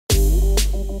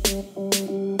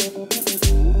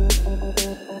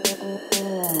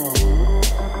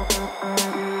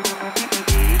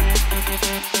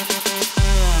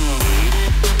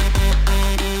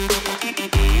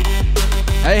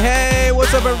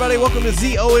everybody? Welcome to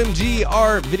ZOMG,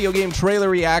 our video game trailer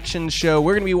reaction show.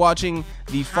 We're going to be watching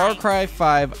the Far Cry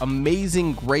 5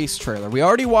 Amazing Grace trailer. We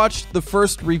already watched the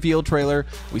first reveal trailer.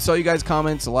 We saw you guys'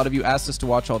 comments. A lot of you asked us to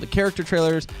watch all the character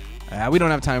trailers. We don't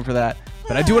have time for that,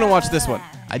 but I do want to watch this one.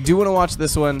 I do want to watch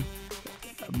this one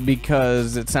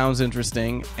because it sounds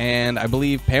interesting, and I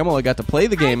believe Pamela got to play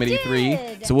the game at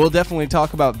E3, so we'll definitely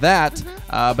talk about that.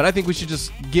 But I think we should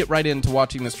just get right into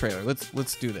watching this trailer.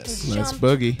 Let's do this. Let's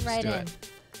boogie. Let's do it.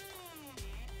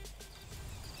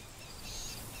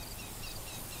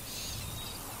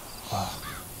 Wow.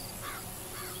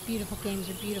 Beautiful games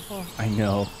are beautiful. I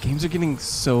know. Games are getting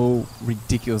so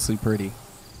ridiculously pretty.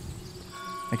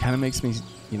 It kind of makes me,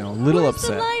 you know, a little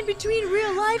upset. What's the line between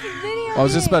real life and video games? I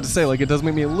was just about to say, like, it does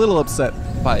make me a little upset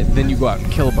by then you go out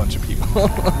and kill a bunch of people.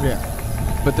 Yeah.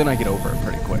 But then I get over it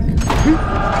pretty quick.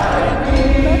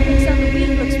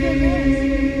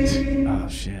 Oh,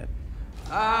 shit.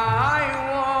 I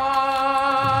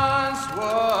once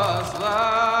was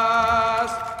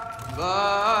lost,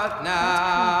 but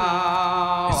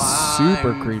now It's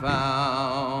super I'm creepy.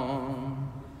 found.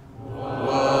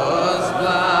 Was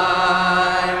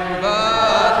blind,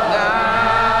 but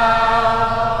now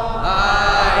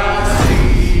I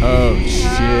see. Oh,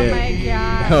 shit. Oh my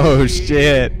gosh. Oh,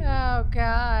 shit. Oh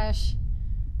gosh.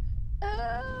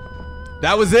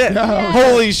 That was it. No.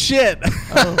 Holy shit. They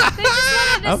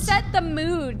just wanted to set the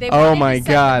mood. They Oh wanted my to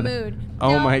set God. the mood.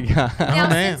 Oh Now- my God. Now,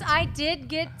 man. since I did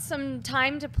get some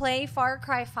time to play Far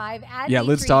Cry 5 at Yeah, E3,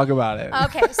 let's talk about it.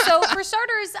 Okay, so for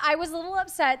starters, I was a little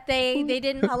upset. They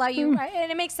didn't allow you,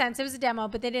 and it makes sense. It was a demo,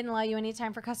 but they didn't allow you any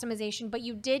time for customization. But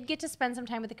you did get to spend some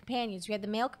time with the companions. You had the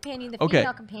male companion, the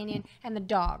female companion, and the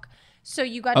dog. So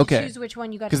you got to choose which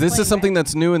one you got to play Because this is something with.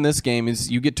 that's new in this game is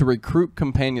you get to recruit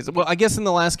companions. Well, I guess in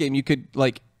the last game you could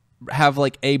like have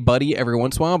like a buddy every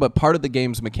once in a while, but part of the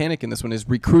game's mechanic in this one is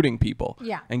recruiting people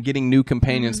and getting new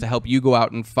companions to help you go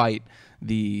out and fight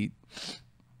the,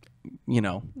 you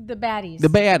know, the baddies. the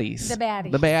baddies. The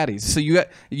baddies. The baddies. So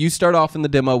you start off in the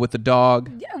demo with the dog.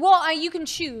 Well, you can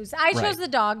choose. I Right. chose the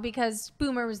dog because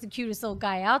Boomer was the cutest little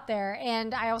guy out there.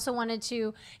 And I also wanted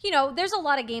to, you know, there's a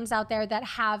lot of games out there that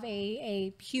have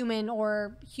a human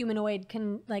or humanoid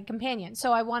companion.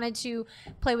 So I wanted to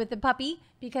play with the puppy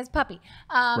because puppy.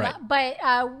 Right. But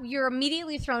you're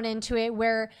immediately thrown into it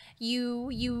where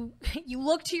you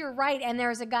look to your right and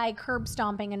there's a guy curb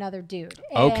stomping another dude.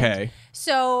 And Okay.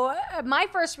 so my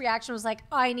first reaction was like,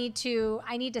 oh, I need to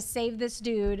save this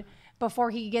dude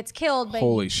before he gets killed, but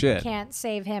Holy you shit. can't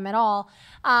save him at all.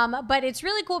 But it's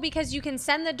really cool because you can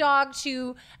send the dog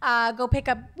to go pick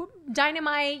up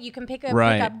dynamite. You can pick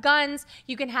up guns.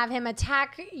 You can have him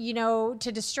attack, you know,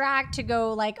 to distract, to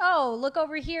go like, oh, look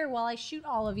over here while I shoot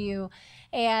all of you.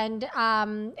 And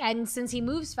since he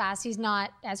moves fast, he's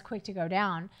not as quick to go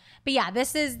down. But yeah,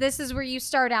 this is where you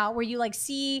start out, where you like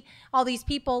see all these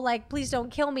people like, please don't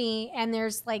kill me, and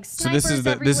there's like snipers So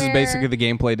this is basically the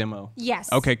gameplay demo. Yes.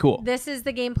 Okay, cool. This is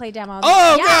the gameplay demo.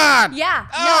 Oh, yeah, God! Yeah.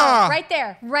 Ah! No, right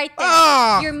there. Right there.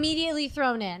 Ah! You're immediately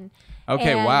thrown in.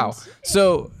 Okay, And- wow.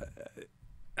 So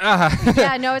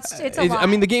Yeah, no, it's a lot. I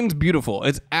mean, the game's beautiful.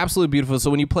 It's absolutely beautiful. So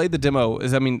when you played the demo,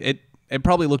 it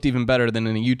probably looked even better than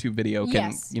in a YouTube video.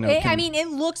 Yes. I mean, it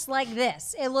looks like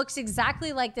this. It looks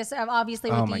exactly like this,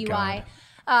 obviously, with the UI. God.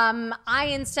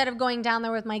 Instead of going down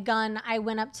there with my gun, I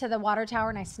went up to the water tower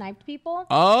and I sniped people.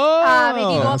 Oh, If you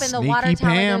go up in the water sneaky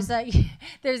tower, Pam.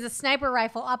 there's a sniper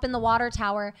rifle up in the water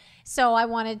tower. So I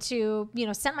wanted to, you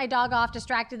know, sent my dog off,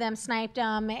 distracted them, sniped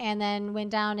them, and then went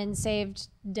down and saved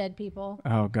dead people.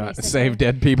 Oh God, basically. save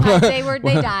dead people. They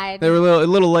died. They were a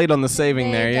little late on the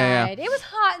saving They there. died. It was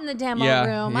hot in the demo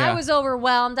room. Yeah. I was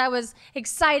overwhelmed. I was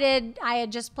excited. I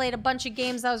had just played a bunch of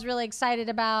games I was really excited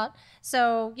about.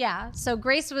 So yeah. So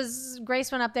Grace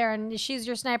went up there and she's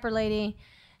your sniper lady.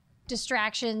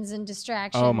 Distractions.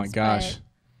 Oh my gosh.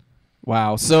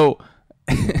 Wow. So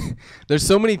there's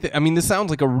so many. I mean, this sounds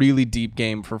like a really deep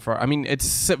game for Far. I mean,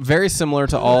 it's very similar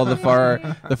to all the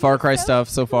Far Cry stuff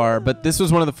so far. But this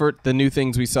was one of the new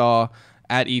things we saw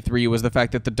at E3 was the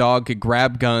fact that the dog could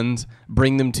grab guns,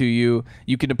 bring them to you.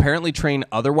 You can apparently train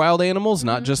other wild animals,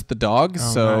 not just the dogs.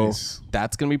 So nice.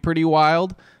 that's gonna be pretty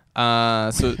wild. Wow,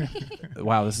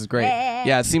 this is great.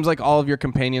 Yeah, it seems like all of your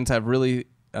companions have really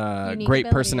great abilities.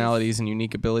 personalities and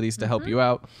unique abilities to help you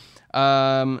out.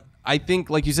 I think,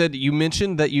 like you said, you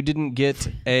mentioned that you didn't get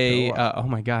a. Oh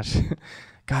my gosh.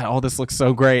 God, all this looks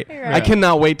so great. Right. I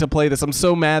cannot wait to play this. I'm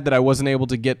so mad that I wasn't able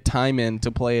to get time in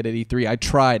to play it at E3. I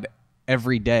tried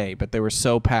every day, but they were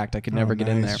so packed I could never get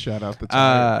in there. Shout out the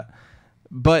time.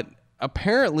 But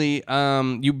apparently,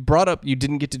 you brought up you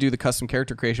didn't get to do the custom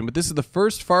character creation, but this is the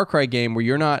first Far Cry game where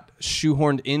you're not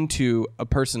shoehorned into a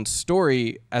person's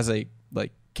story as a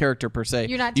character per se.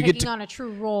 You're not taking on a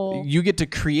true role. You get to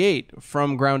create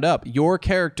from ground up your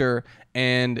character,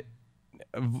 and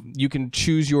you can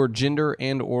choose your gender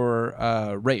and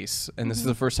or race. And this is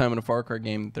the first time in a Far Cry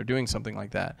game that they're doing something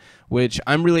like that, which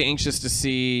I'm really anxious to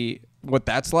see what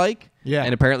that's like. Yeah.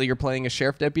 And apparently you're playing a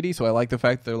sheriff deputy, so I like the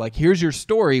fact that they're like, here's your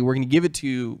story. We're going to give it to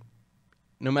you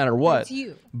no matter what. It's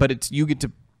you. But you get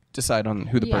to decide on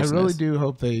who the person is. I really do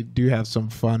hope they do have some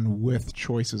fun with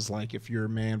choices, like if you're a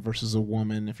man versus a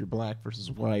woman, if you're black versus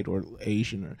white or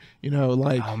Asian, or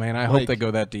oh man, I hope they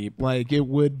go that deep. Like, it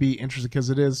would be interesting because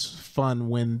it is fun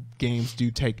when games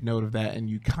do take note of that and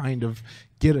you kind of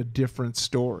get a different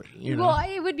story. Well,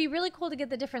 it would be really cool to get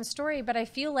the different story, but I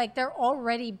feel like they're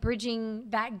already bridging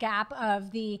that gap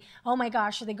of oh my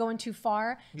gosh, are they going too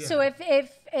far? Yeah. So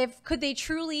if could they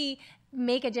truly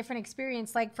make a different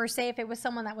experience, like for say if it was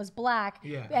someone that was black,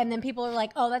 and then people are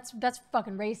like, oh, that's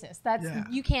fucking racist,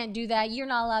 you can't do that, you're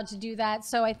not allowed to do that.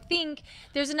 So I think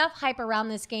there's enough hype around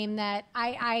this game that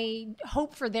I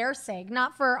hope for their sake,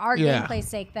 not for our gameplay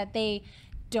sake, that they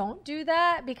don't do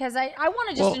that, because I want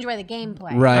to just enjoy the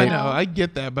gameplay. Right. I know, I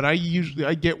get that, but I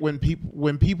get when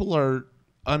people are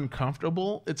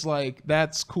uncomfortable, it's like,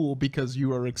 that's cool because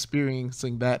you are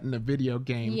experiencing that in a video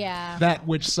game, that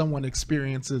which someone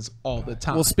experiences all the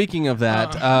time. Well, speaking of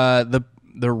that,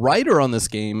 the writer on this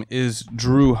game is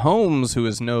Drew Holmes, who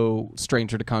is no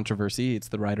stranger to controversy. It's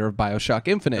the writer of BioShock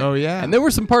Infinite. Oh yeah. And there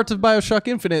were some parts of BioShock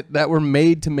Infinite that were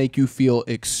made to make you feel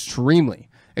extremely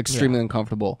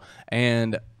uncomfortable,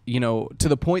 and to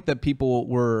the point that people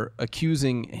were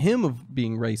accusing him of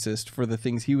being racist for the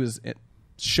things he was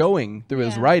showing through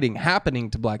his writing happening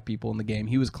to black people in the game.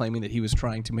 He was claiming that he was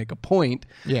trying to make a point,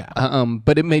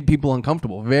 but it made people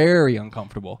uncomfortable, very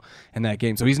uncomfortable in that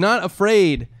game. So he's not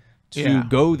afraid to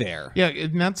go there. Yeah,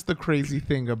 and that's the crazy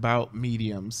thing about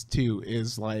mediums too,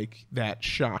 is like that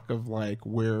shock of like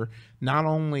where not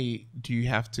only do you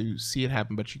have to see it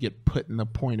happen, but you get put in the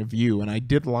point of view. And I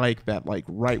did like that, like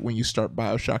right when you start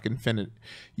BioShock Infinite,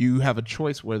 you have a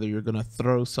choice whether you're going to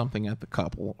throw something at the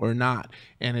couple or not.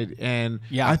 And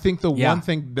I think the one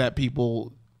thing that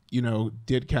people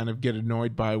did kind of get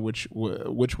annoyed by, which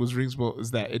was reasonable,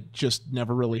 is that it just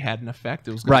never really had an effect.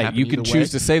 It was gonna happen you can choose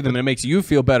to save them and it makes you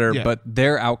feel better, but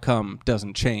their outcome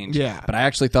doesn't change. But I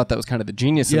actually thought that was kind of the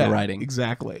genius in the writing.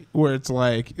 Exactly. Where it's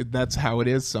like, that's how it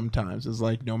is sometimes. It's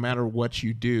like, no matter what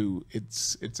you do,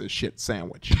 it's a shit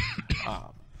sandwich.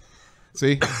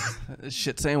 See?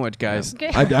 Shit sandwich, guys.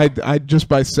 Okay. I just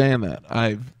by saying that,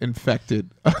 I've infected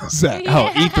Zach. Oh,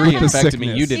 E3 infected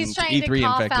me. You didn't. He's trying E3 to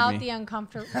cough infected out me. the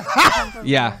uncomfortable.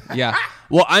 Yeah.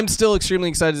 Well, I'm still extremely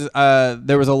excited.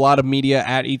 There was a lot of media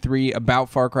at E3 about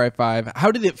Far Cry 5. How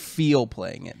did it feel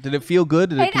playing it? Did it feel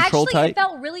good? Did it control tight? It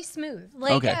felt really smooth.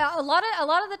 Like a lot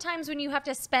of the times when you have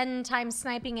to spend time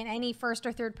sniping in any first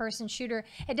or third person shooter,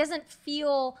 it doesn't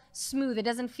feel smooth. It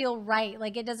doesn't feel right.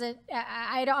 Like it doesn't.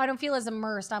 I don't feel as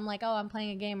immersed. I'm like, oh, I'm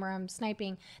playing a game where I'm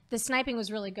sniping. The sniping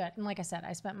was really good, and like I said,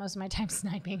 I spent most of my time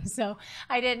sniping, so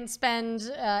I didn't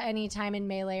spend any time in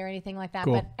melee or anything like that.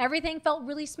 Cool. But everything felt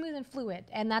really smooth and fluid.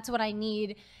 And that's what I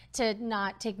need to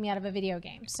not take me out of a video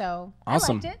game. So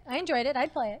awesome. I liked it. I enjoyed it.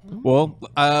 I'd play it. Well,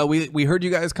 we heard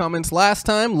you guys' comments last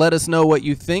time. Let us know what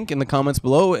you think in the comments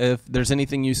below. If there's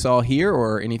anything you saw here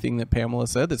or anything that Pamela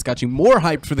said that's got you more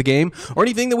hyped for the game, or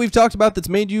anything that we've talked about that's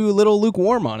made you a little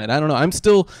lukewarm on it. I don't know. I'm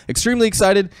still extremely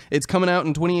excited. It's coming out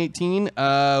in 2018,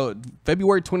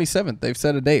 February 27th. They've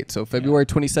set a date. So February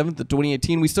 27th of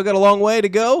 2018. We still got a long way to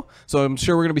go. So I'm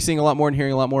sure we're going to be seeing a lot more and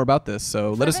hearing a lot more about this.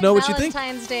 So let us know what you think.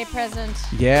 Valentine's Day present.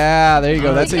 Yeah, there you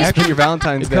go. That's actually your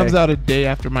Valentine's Day. It comes out a day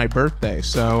after my birthday,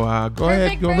 so go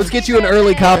ahead. Let's get you an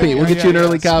early copy. We'll get you an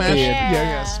early copy.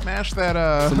 Smash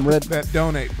that some red that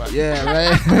donate button. Yeah,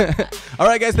 right. All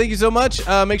right, guys. Thank you so much.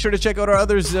 Make sure to check out our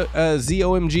other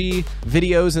ZOMG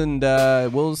videos,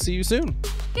 and we'll see you soon.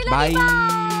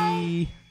 Bye.